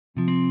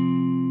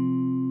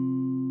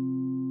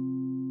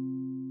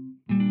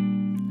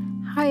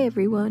Hi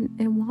everyone,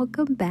 and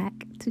welcome back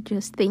to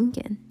Just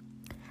Thinking.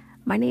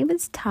 My name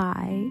is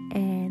Ty,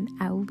 and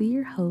I will be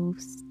your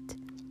host.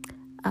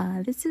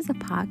 This is a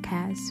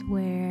podcast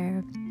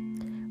where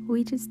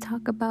we just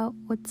talk about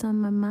what's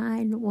on my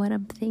mind, what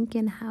I'm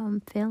thinking, how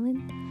I'm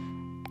feeling,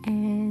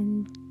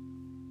 and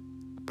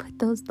put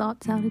those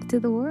thoughts out into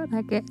the world,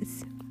 I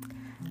guess.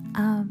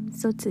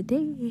 So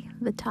today,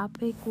 the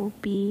topic will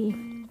be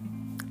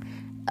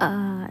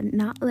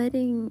not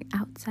letting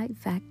outside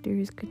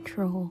factors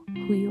control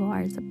who you are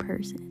as a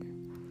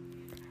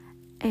person.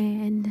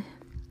 And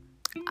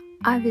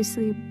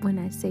obviously, when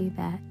I say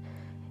that,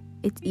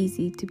 it's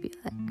easy to be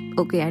like,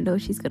 okay, I know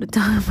she's going to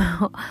talk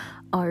about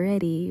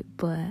already,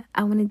 but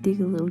I want to dig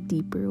a little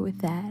deeper with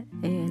that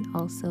and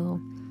also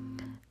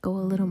go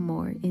a little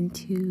more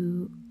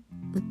into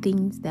the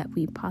things that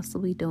we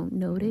possibly don't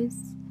notice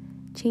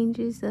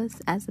changes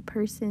us as a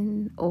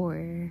person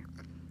or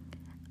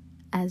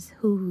as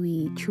who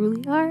we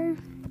truly are.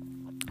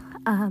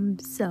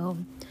 So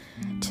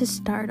to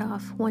start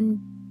off,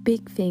 one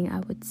big thing I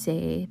would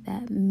say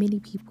that many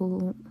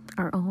people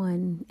are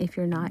on, if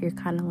you're not, you're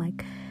kind of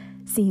like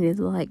seen as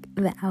like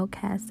the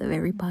outcast of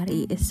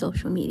everybody, is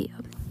social media.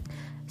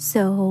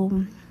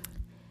 So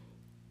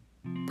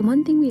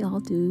one thing we all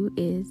do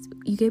is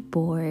you get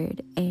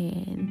bored,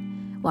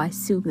 and I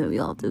assume that we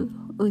all do,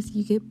 is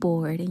you get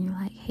bored and you're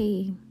like,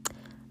 hey,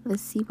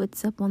 let's see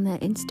what's up on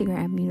that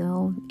Instagram,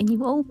 and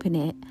you open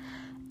it,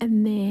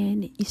 and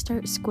then you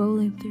start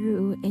scrolling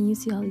through and you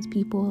see all these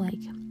people like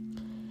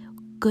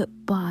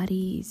good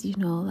bodies,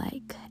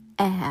 like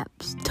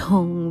abs,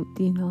 toned,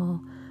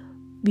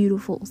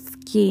 beautiful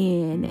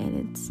skin,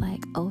 and it's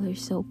like, oh, they're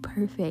so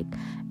perfect,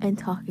 and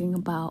talking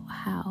about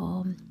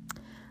how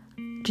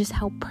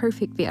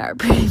perfect they are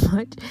pretty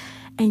much,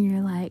 and you're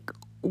like,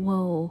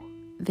 whoa,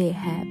 they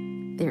have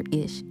their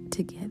ish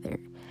together.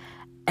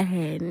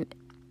 And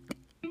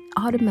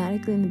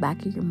automatically in the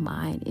back of your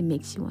mind, it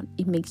makes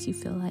you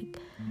feel like,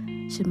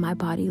 should my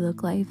body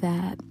look like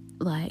that?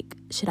 Like,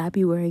 should I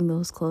be wearing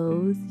those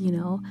clothes?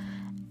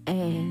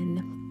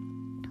 And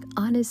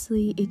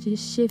honestly, it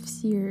just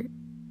shifts your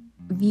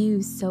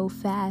views so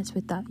fast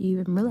without you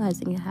even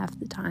realizing it half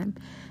the time.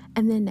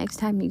 And then next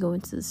time you go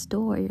into the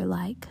store, you're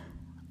like,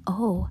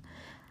 oh,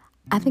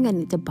 I think I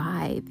need to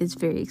buy this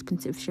very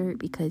expensive shirt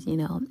because,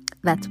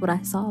 that's what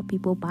I saw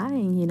people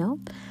buying,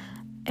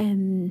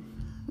 And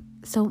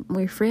so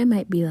my friend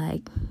might be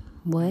like,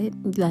 what?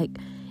 Like,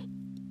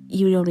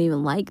 you don't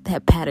even like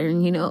that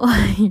pattern, You're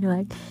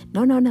like,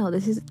 no,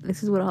 this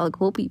is what all the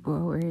cool people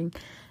are wearing.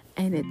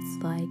 And it's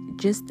like,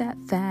 just that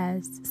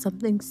fast,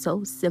 something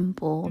so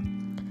simple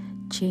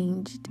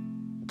changed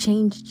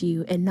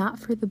you, and not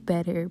for the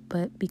better,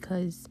 but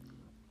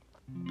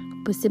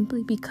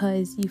simply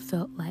because you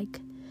felt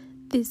like,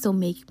 this will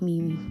make me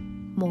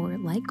more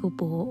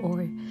likable,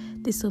 or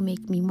this will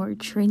make me more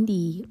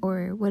trendy,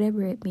 or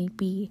whatever it may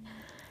be.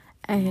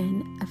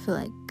 And I feel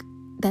like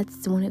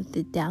that's one of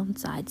the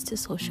downsides to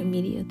social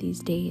media these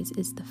days,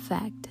 is the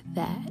fact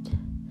that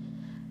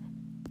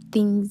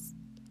things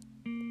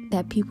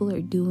that people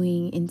are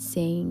doing and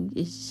saying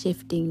is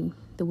shifting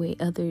the way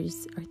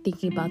others are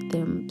thinking about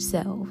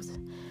themselves,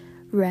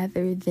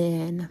 rather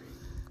than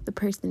the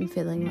person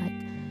feeling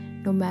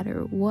like, no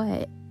matter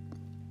what,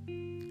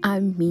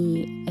 I'm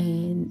me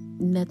and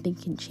nothing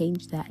can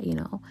change that.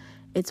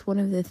 It's one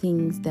of the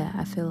things that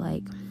I feel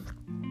like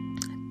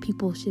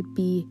people should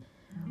be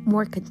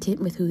more content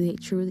with who they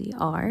truly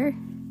are,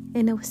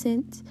 in a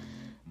sense.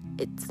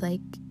 It's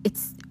like,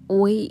 it's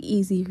way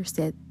easier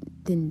said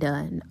than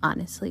done,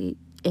 honestly,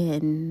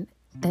 and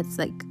that's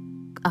like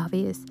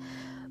obvious,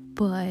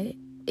 but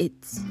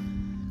it's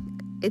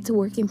a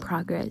work in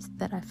progress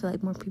that I feel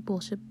like more people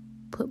should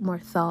put more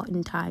thought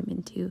and time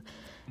into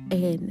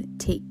and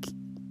take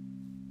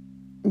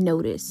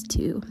notice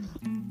to,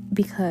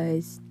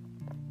 because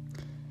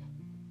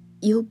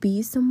you'll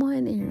be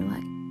someone and you're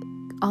like,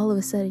 all of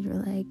a sudden you're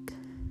like,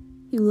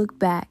 you look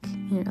back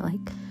and you're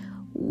like,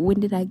 when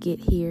did I get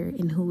here,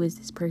 and who is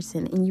this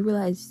person? And you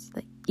realize,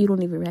 like, you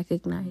don't even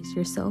recognize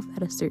yourself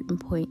at a certain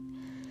point.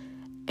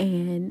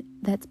 And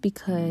that's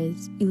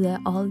because you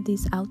let all of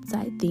these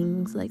outside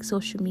things like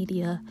social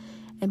media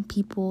and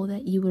people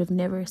that you would have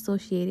never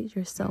associated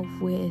yourself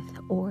with,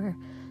 or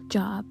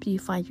job you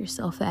find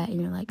yourself at,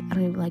 and you're like, I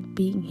don't even like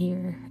being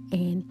here.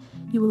 And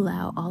you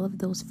allow all of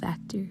those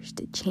factors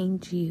to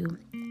change you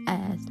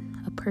as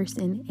a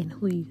person and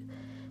who you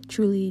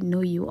truly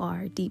know you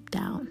are deep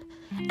down.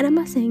 And I'm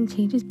not saying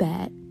change is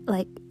bad,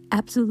 like,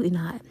 absolutely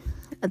not.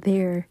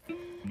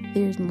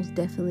 There's most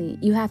definitely,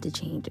 you have to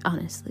change,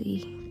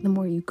 honestly. The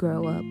more you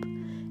grow up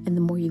and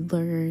the more you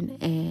learn,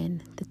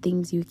 and the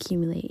things you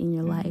accumulate in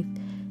your life,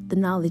 the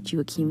knowledge you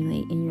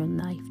accumulate in your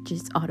life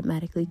just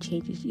automatically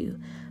changes you.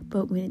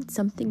 But when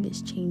something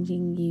is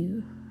changing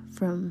you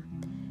from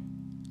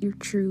your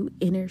true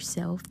inner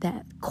self,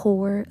 that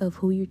core of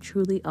who you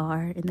truly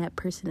are, and that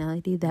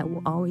personality that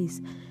will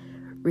always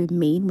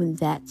remain, when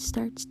that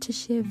starts to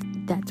shift,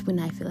 that's when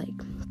I feel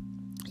like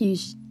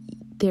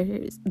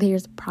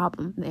there's a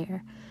problem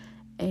there.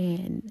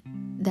 And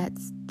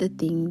that's the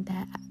thing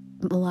that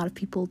a lot of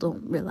people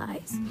don't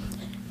realize.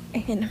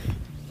 And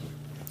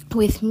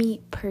with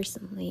me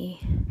personally,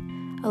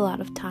 a lot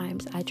of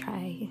times I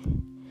try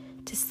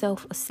to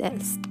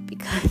self-assess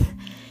because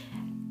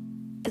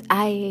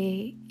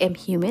I am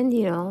human,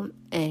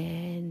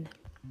 and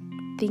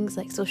things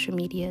like social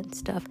media and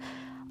stuff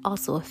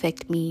also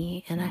affect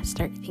me, and I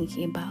start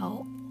thinking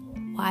about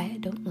why I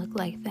don't look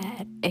like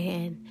that,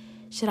 and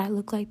should I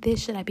look like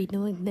this? Should I be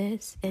doing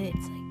this? And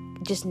it's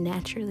like just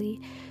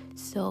naturally.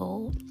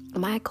 So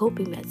my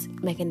coping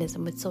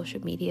mechanism with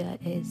social media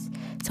is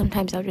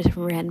sometimes I'll just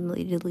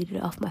randomly delete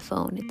it off my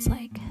phone. It's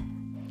like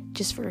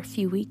just for a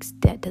few weeks,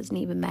 that doesn't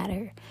even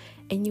matter.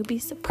 And you'll be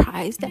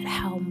surprised at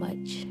how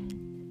much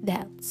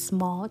that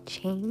small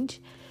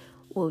change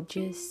will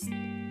just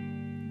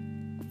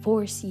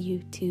force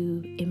you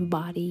to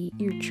embody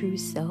your true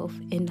self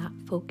and not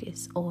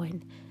focus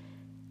on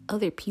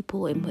other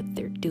people and what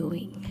they're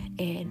doing.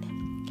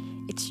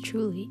 And it's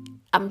truly,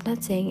 I'm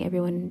not saying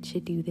everyone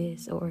should do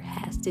this or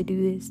has to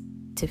do this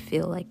to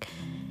feel like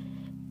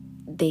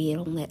they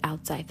don't let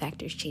outside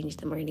factors change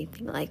them or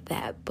anything like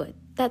that, but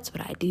that's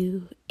what I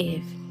do.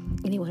 If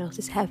anyone else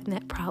is having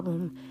that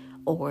problem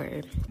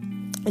or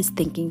is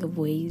thinking of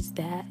ways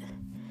that,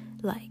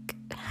 like,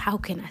 how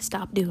can I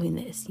stop doing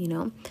this,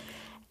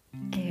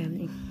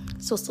 And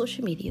so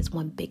social media is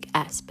one big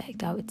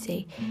aspect, I would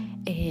say,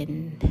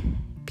 in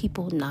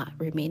people not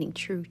remaining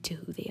true to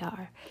who they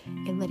are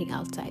and letting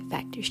outside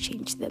factors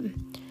change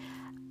them.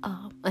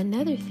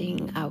 Another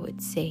thing I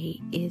would say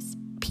is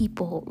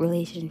people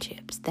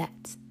relationships.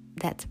 That's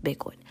a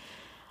big one.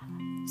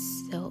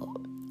 So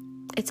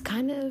it's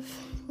kind of,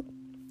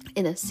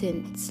 in a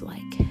sense,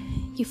 like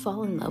you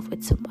fall in love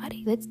with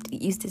somebody. Let's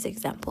use this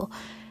example.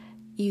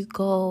 You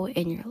go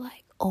and you're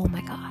like, oh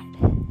my God,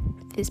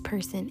 this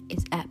person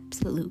is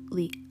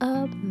absolutely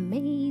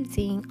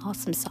amazing,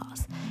 awesome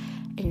sauce.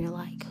 And you're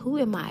like, who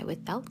am I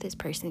without this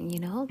person,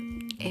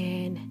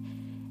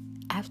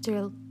 And after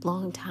a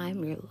long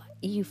time,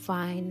 you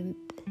find,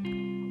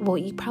 well,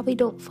 you probably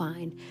don't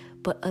find,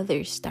 but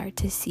others start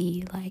to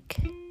see like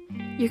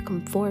you're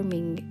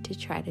conforming to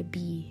try to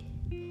be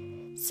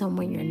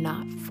someone you're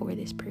not for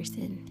this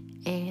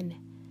person. And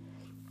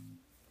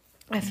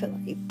I feel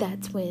like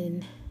that's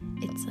when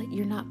it's like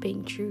you're not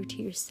being true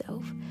to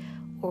yourself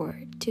or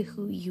to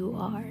who you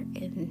are.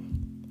 And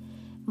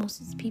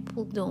most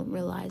people don't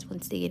realize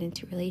once they get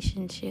into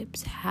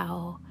relationships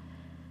how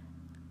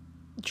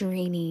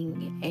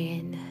draining,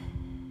 and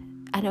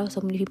I know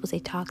so many people say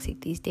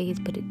toxic these days,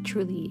 but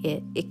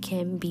it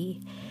can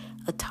be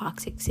a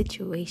toxic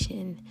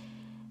situation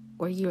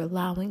where you're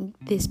allowing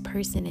this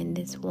person and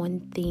this one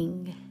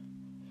thing,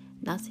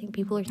 not saying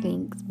people are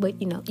things,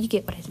 but you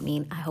get what I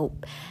mean, I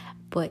hope,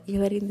 but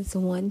you're letting this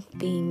one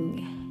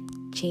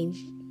thing change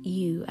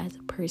you as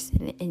a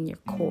person and your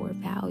core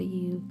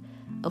value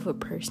of a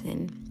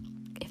person,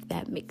 if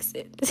that makes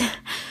sense.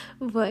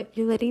 But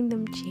you're letting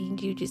them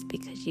change you just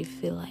because you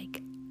feel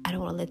like, I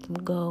don't want to let them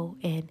go,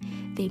 and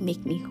they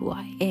make me who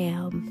I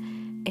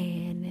am,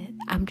 and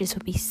I'm just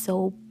would be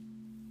so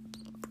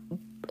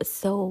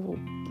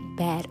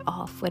bad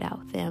off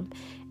without them.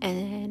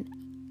 And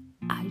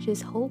I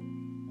just hope,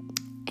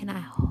 and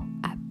I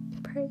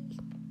pray,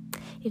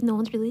 if no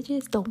one's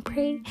religious, don't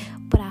pray,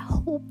 but I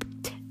hope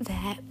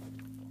that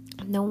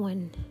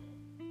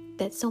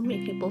so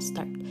many people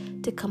start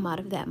to come out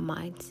of that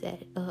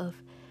mindset of,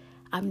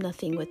 I'm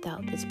nothing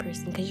without this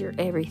person, because you're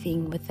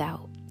everything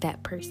without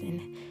that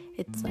person.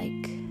 It's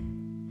like,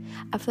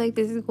 I feel like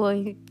this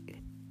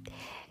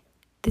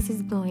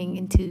is going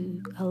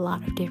into a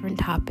lot of different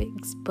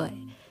topics, but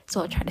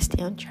so I'll try to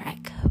stay on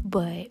track.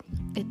 But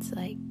it's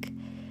like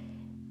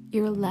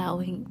you're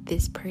allowing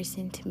this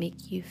person to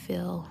make you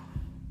feel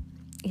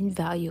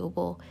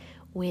invaluable,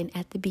 when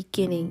at the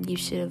beginning you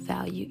should have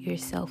valued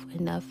yourself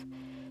enough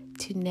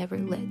to never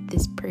let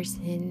this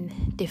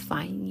person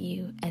define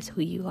you as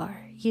who you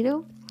are,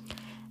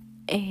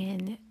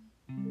 And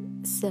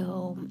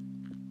so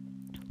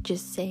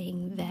just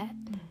saying that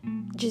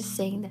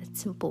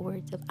simple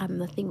words of I'm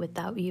nothing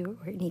without you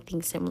or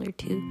anything similar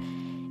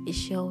to is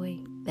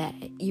showing that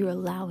you're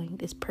allowing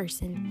this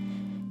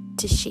person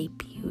to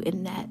shape you,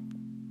 and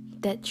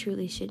that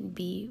truly shouldn't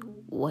be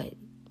what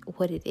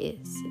it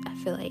is. I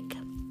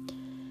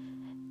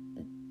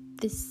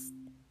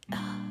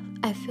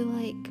feel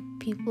like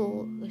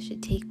people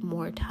should take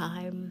more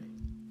time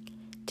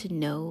to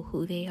know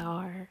who they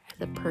are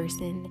as a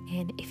person.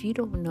 And if you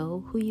don't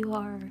know who you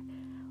are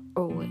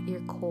or what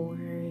your core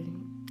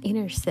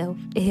inner self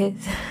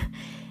is,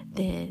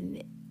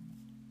 then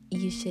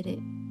you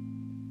shouldn't.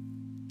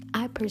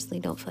 I personally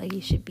don't feel like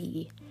you should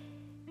be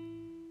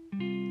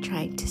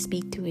trying to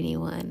speak to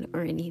anyone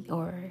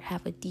or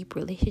have a deep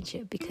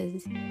relationship,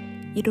 because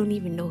you don't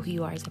even know who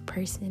you are as a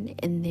person,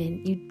 and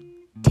then you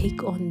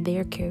take on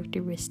their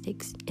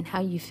characteristics and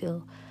how you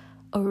feel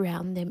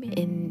around them,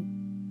 and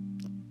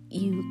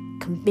you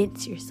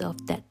convince yourself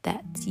that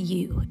that's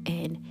you.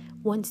 And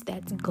once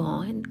that's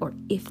gone, or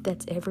if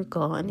that's ever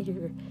gone,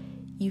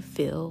 you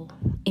feel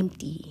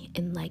empty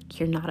and like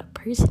you're not a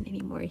person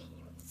anymore.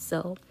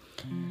 So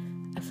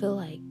I feel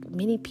like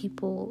many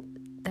people,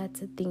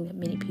 that's a thing that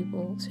many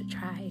people should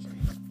try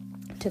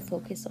to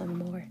focus on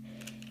more,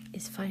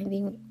 is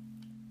finding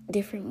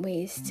different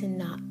ways to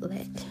not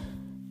let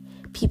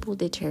people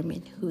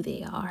determine who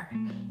they are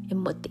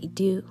and what they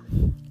do.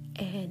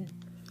 And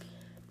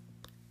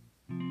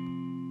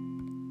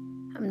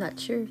I'm not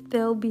sure if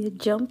there'll be a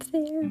jump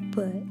there,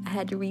 but I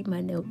had to read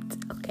my notes.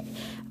 Okay,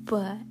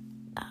 but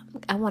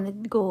I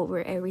wanted to go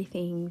over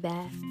everything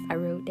that I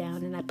wrote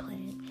down and I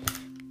planned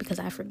because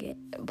I forget.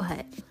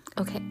 But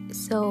okay,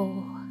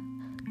 so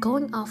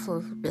going off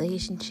of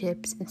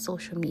relationships and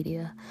social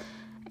media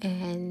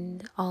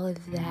and all of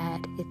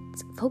that,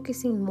 it's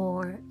focusing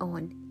more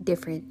on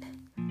different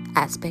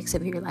aspects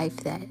of your life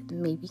that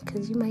maybe,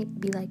 because you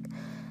might be like,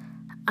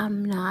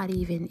 I'm not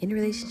even in a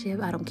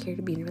relationship, I don't care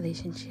to be in a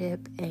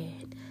relationship,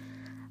 and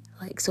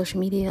like social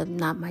media,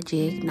 not my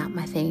jig, not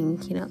my thing,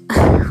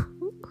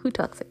 who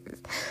talks like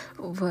this?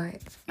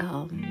 But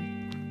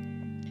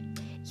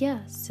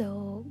yeah,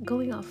 so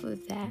going off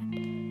of that,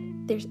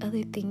 there's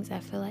other things I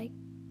feel like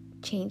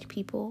change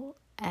people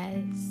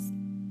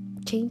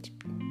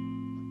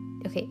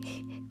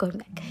going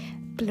back,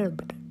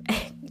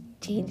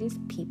 changes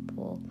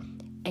people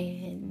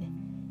and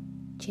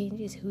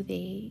changes who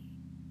they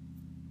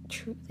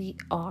truly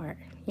are,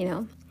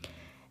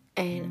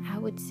 And I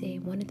would say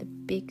one of the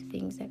big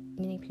things that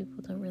many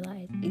people don't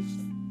realize is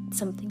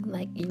something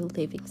like your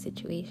living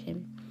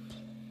situation.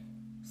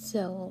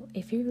 So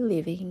if you're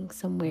living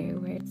somewhere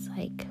where it's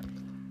like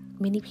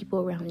many people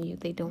around you,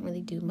 they don't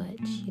really do much,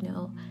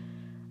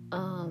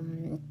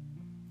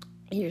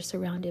 you're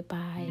surrounded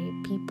by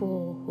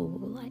people who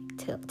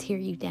like tear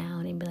you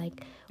down and be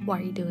like, why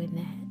are you doing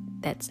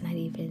that? That's not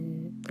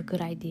even a good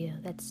idea.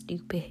 That's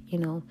stupid,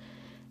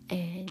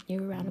 And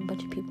you're around a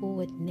bunch of people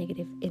with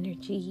negative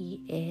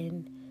energy,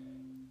 and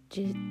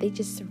they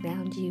just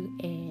surround you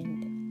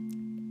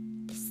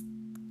and just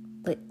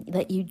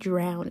let you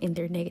drown in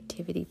their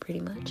negativity pretty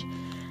much.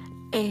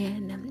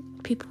 And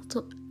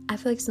I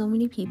feel like so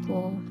many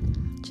people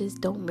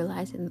just don't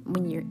realize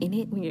when you're in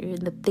it, when you're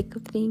in the thick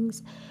of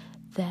things,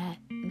 that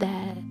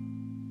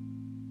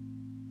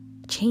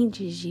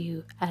changes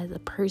you as a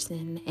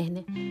person,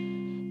 and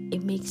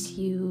it makes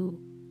you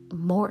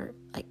more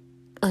like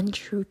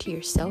untrue to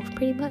yourself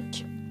pretty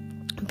much,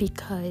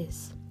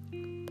 because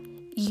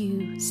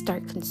you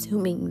start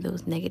consuming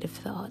those negative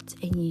thoughts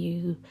and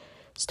you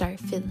start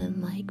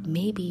feeling like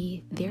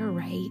maybe they're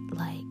right,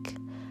 like,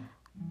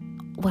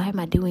 why am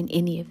I doing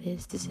any of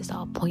this? This is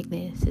all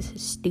pointless. This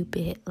is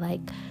stupid.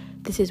 Like,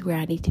 this is where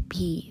I need to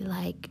be.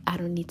 Like, I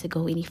don't need to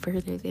go any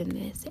further than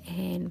this.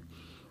 And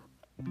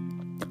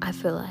I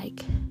feel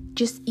like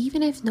just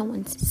even if no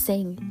one's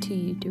saying it to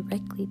you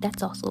directly,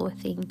 that's also a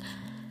thing.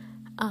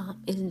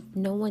 Is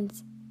no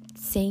one's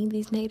saying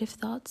these negative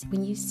thoughts.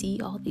 When you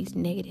see all these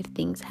negative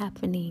things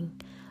happening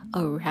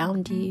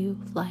around you,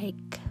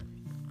 like,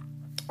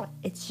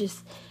 it's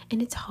just,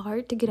 and it's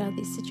hard to get out of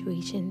these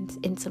situations,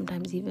 and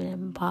sometimes even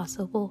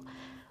impossible,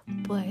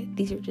 but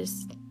these are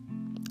just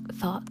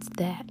thoughts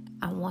that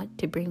I want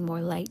to bring more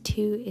light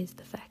to, is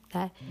the fact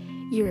that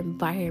your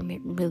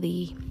environment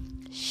really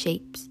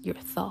shapes your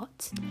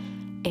thoughts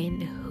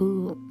and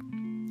who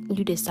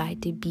you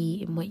decide to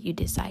be and what you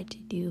decide to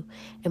do.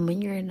 And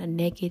when you're in a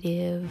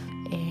negative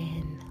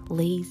and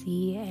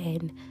lazy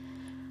and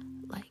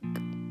like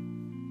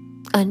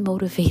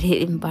unmotivated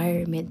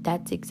environment,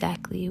 that's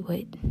exactly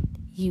what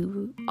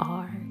you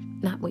are.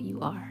 Not what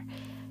you are.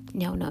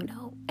 No.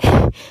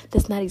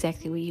 That's not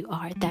exactly what you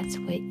are. That's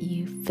what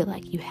you feel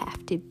like you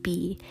have to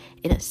be,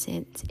 in a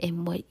sense,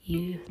 and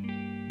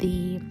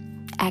the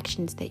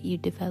actions that you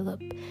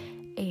develop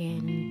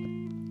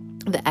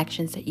and the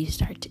actions that you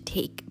start to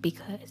take.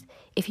 Because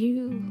if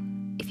you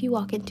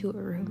walk into a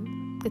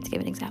room, let's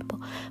give an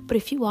example, but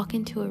if you walk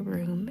into a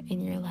room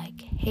and you're like,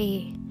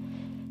 hey,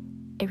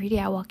 every day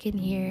I walk in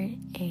here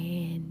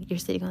and you're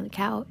sitting on the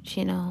couch,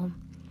 and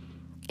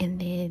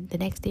then the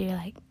next day you're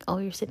like, oh,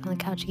 you're sitting on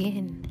the couch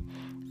again.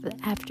 But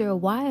after a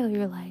while,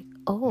 you're like,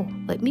 oh,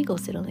 let me go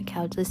sit on the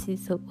couch. Let's see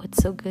what's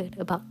so good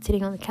about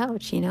sitting on the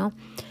couch,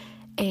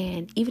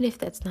 And even if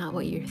that's not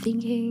what you're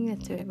thinking,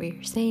 that's not what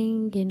you're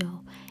saying,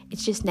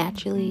 it's just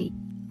naturally,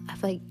 I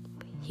feel like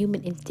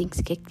human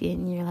instincts kicked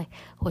in. You're like,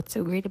 what's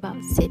so great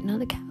about sitting on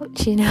the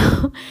couch,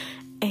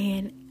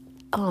 And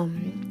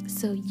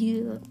so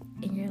you're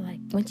like,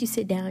 once you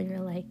sit down, you're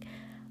like,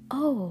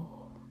 oh,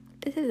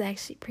 this is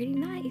actually pretty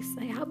nice.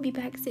 Like, I'll be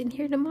back sitting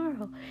here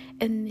tomorrow.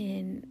 And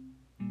then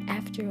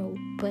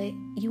but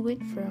you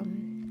went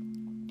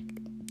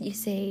from, you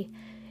say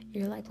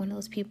you're like one of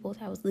those people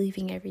that was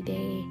leaving every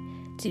day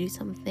to do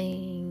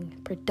something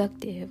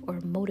productive or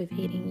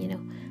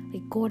motivating,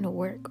 like going to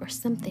work or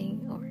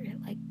something, or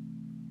like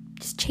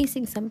just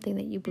chasing something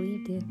that you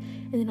believed in.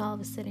 And then all of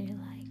a sudden you're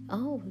like,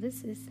 oh,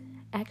 this is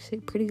actually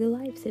a pretty good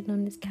life sitting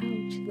on this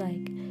couch.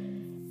 Like,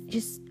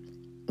 just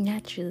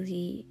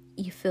naturally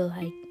you feel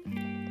like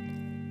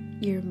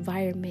your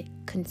environment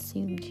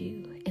consumed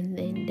you, and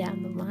then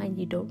down the line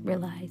you don't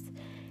realize.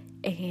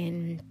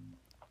 And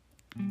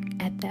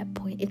at that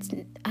point,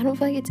 I don't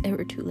feel like it's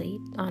ever too late,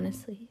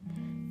 honestly,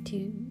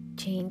 to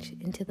change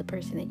into the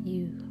person that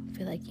you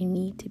feel like you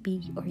need to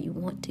be or you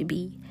want to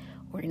be,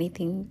 or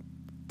anything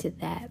to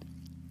that,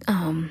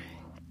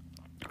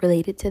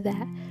 related to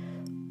that.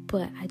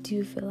 But I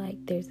do feel like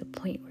there's a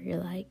point where you're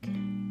like,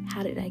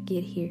 how did I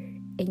get here?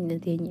 And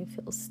then you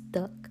feel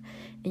stuck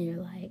and you're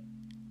like,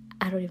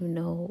 I don't even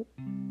know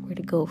where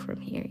to go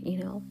from here,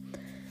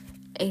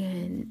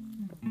 And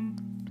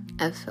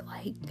I feel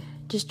like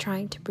just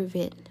trying to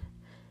prevent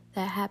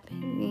that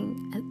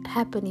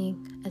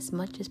happening as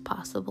much as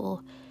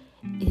possible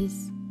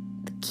is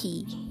the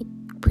key,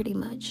 pretty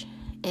much.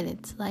 And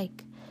it's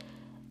like,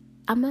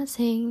 I'm not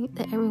saying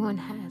that everyone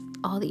has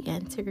all the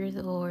answers,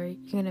 or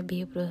you're going to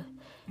be able to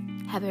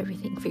have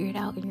everything figured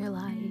out in your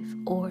life,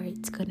 or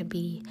it's going to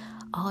be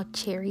all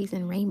cherries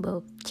and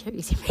rainbows,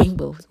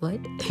 what?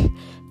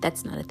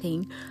 That's not a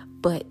thing.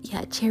 But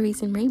yeah,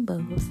 cherries and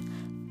rainbows.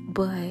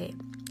 But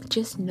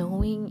just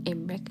knowing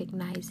and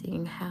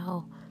recognizing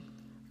how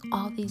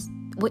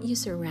what you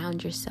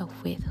surround yourself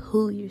with,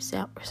 who you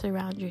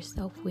surround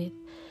yourself with,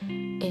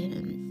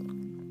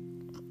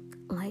 and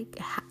like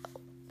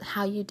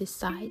how you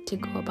decide to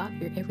go about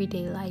your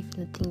everyday life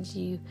and the things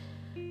you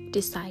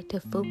decide to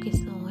focus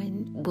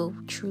on will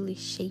truly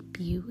shape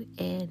you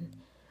and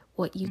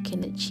what you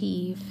can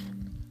achieve.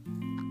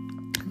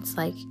 It's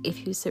like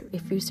if you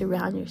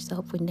surround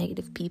yourself with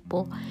negative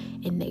people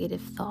and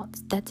negative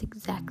thoughts, that's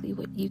exactly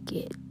what you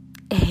get.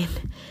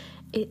 And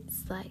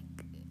it's like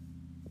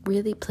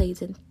really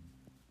plays in,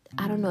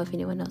 I don't know if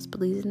anyone else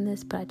believes in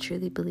this, but I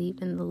truly believe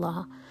in the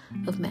law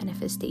of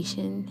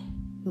manifestation,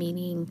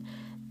 meaning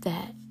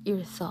that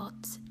your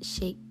thoughts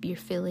shape your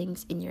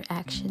feelings and your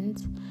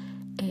actions,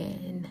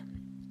 and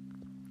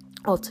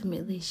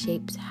ultimately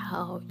shapes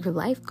how your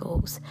life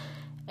goes.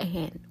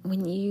 And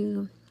when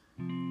you're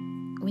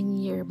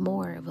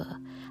more of a,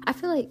 I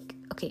feel like,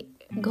 okay,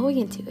 going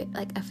into it,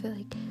 like, I feel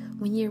like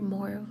when you're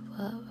more of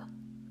a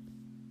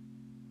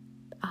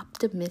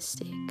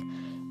optimistic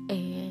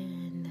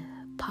and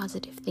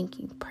positive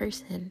thinking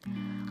person,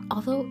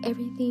 although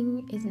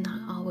everything is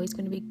not always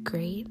going to be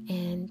great,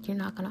 and you're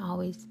not going to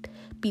always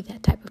be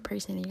that type of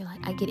person, and you're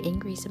like, I get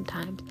angry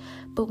sometimes,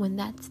 but when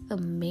that's the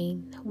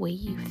main way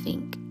you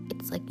think,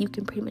 it's like you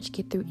can pretty much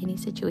get through any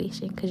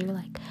situation, because you're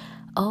like,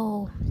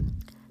 oh,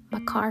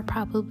 my car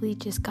probably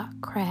just got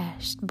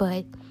crashed,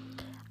 but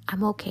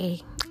I'm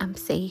okay, I'm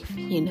safe,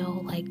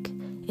 like,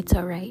 it's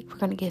all right, we're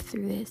gonna get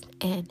through this.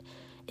 And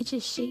it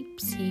just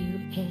shapes you,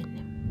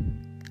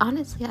 and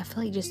honestly, I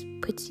feel like it just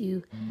puts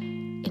you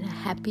in a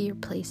happier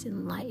place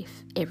in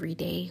life every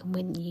day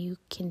when you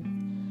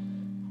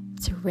can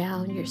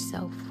surround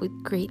yourself with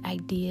great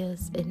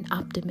ideas and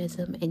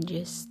optimism, and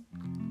just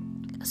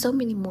so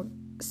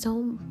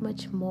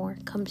much more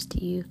comes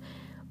to you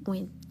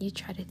when you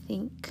try to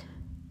think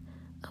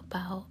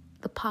about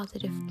the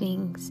positive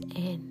things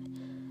and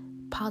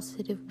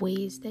positive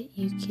ways that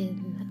you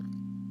can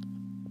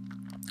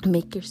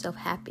make yourself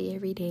happy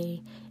every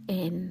day,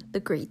 and the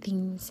great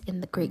things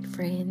and the great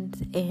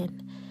friends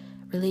and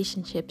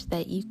relationships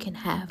that you can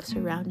have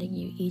surrounding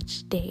you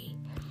each day.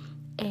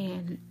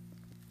 And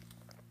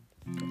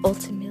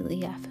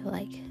ultimately, I feel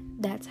like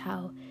that's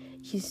how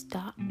you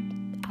stop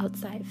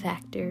outside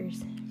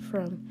factors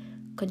from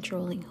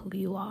controlling who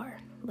you are.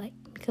 Like,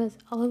 because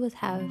all of us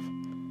have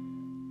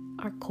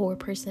our core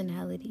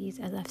personalities,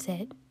 as I've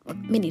said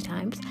many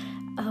times,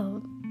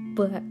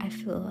 but I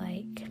feel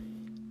like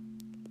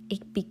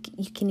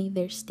you can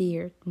either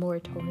steer more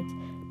towards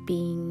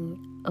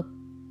being a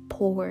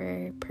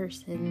poor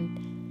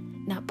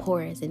person, not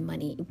poor as in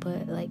money,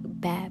 but like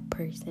bad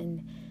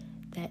person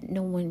that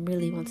no one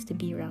really wants to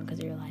be around, because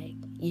you're like,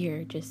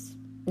 you're just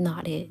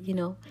not it, and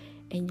you're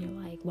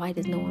like, why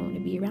does no one want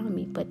to be around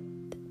me? But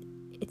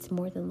it's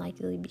more than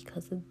likely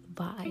because of the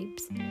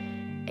vibes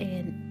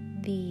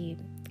and the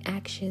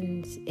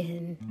actions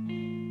and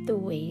the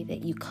way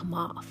that you come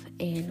off.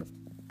 And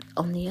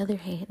on the other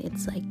hand,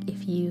 it's like,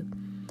 if you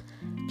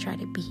try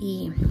to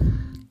be,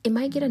 it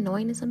might get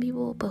annoying to some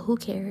people, but who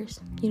cares?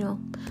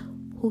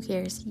 Who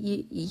cares?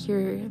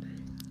 You're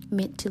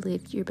meant to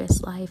live your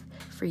best life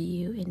for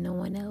you and no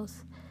one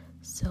else.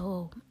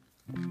 So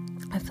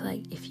I feel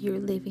like if you're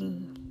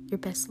living your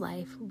best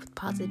life with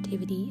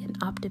positivity and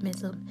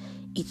optimism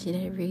each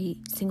and every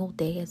single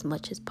day as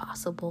much as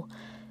possible,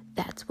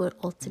 that's what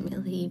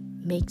ultimately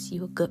makes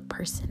you a good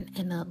person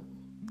and a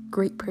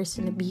great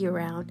person to be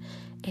around.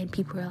 And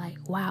people are like,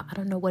 wow, I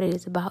don't know what it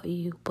is about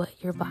you,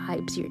 but your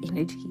vibes, your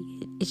energy,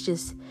 it's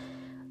just,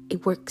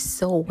 it works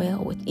so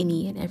well with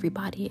any and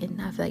everybody.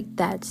 And I feel like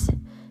that's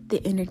the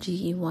energy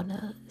you want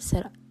to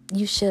set up.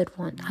 You should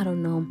want, I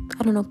don't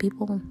know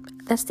people,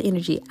 that's the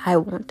energy I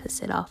want to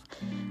set off.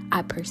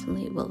 I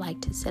personally would like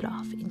to set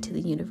off into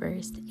the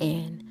universe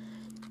and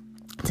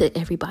to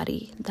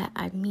everybody that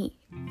I meet.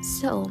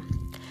 So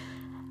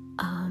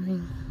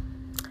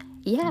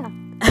yeah.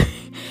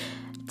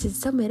 To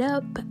sum it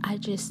up, I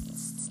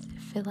just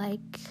feel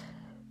like,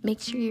 make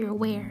sure you're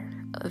aware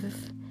of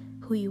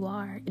who you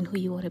are and who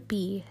you want to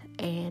be,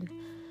 and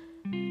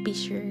be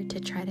sure to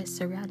try to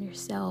surround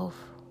yourself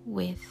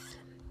with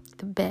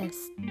the best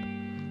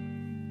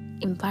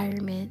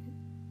environment,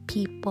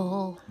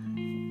 people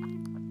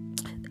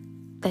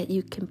that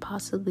you can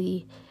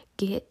possibly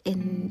get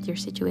in your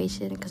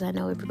situation, because I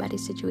know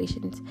everybody's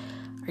situations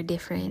are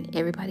different.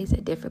 Everybody's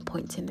at different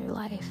points in their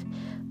life,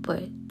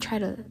 but try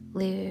to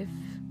live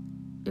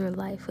your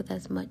life with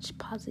as much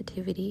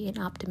positivity and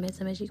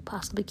optimism as you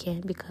possibly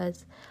can,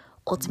 because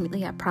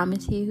ultimately, I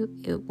promise you,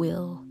 it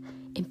will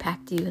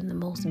impact you in the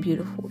most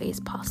beautiful ways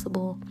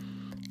possible,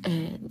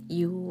 and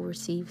you will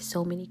receive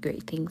so many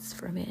great things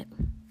from it.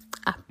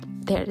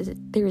 There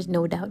is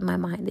no doubt in my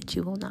mind that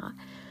you will not.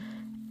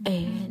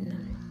 And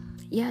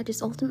yeah,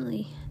 just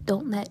ultimately,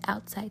 don't let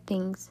outside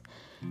things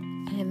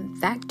and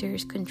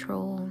factors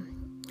control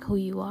who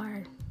you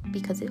are,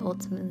 because it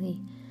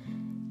ultimately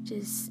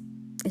just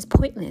is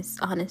pointless,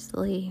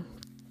 honestly.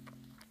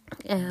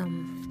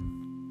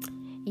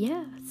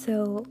 Yeah,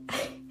 so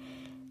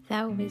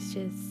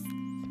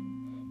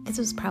this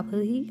was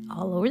probably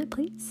all over the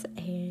place,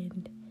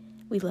 and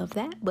we love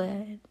that,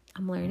 but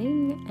I'm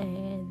learning,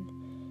 and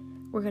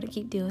we're gonna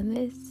keep doing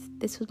this.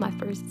 This was my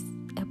first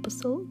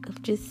episode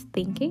of just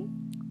thinking,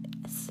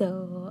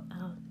 so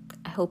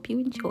I hope you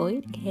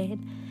enjoyed,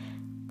 and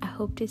I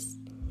hope to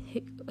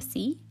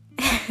see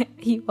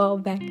you all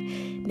back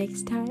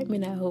next time,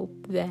 and I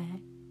hope that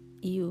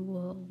you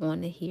will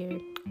want to hear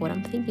what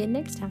I'm thinking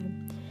next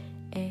time.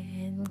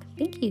 And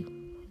thank you.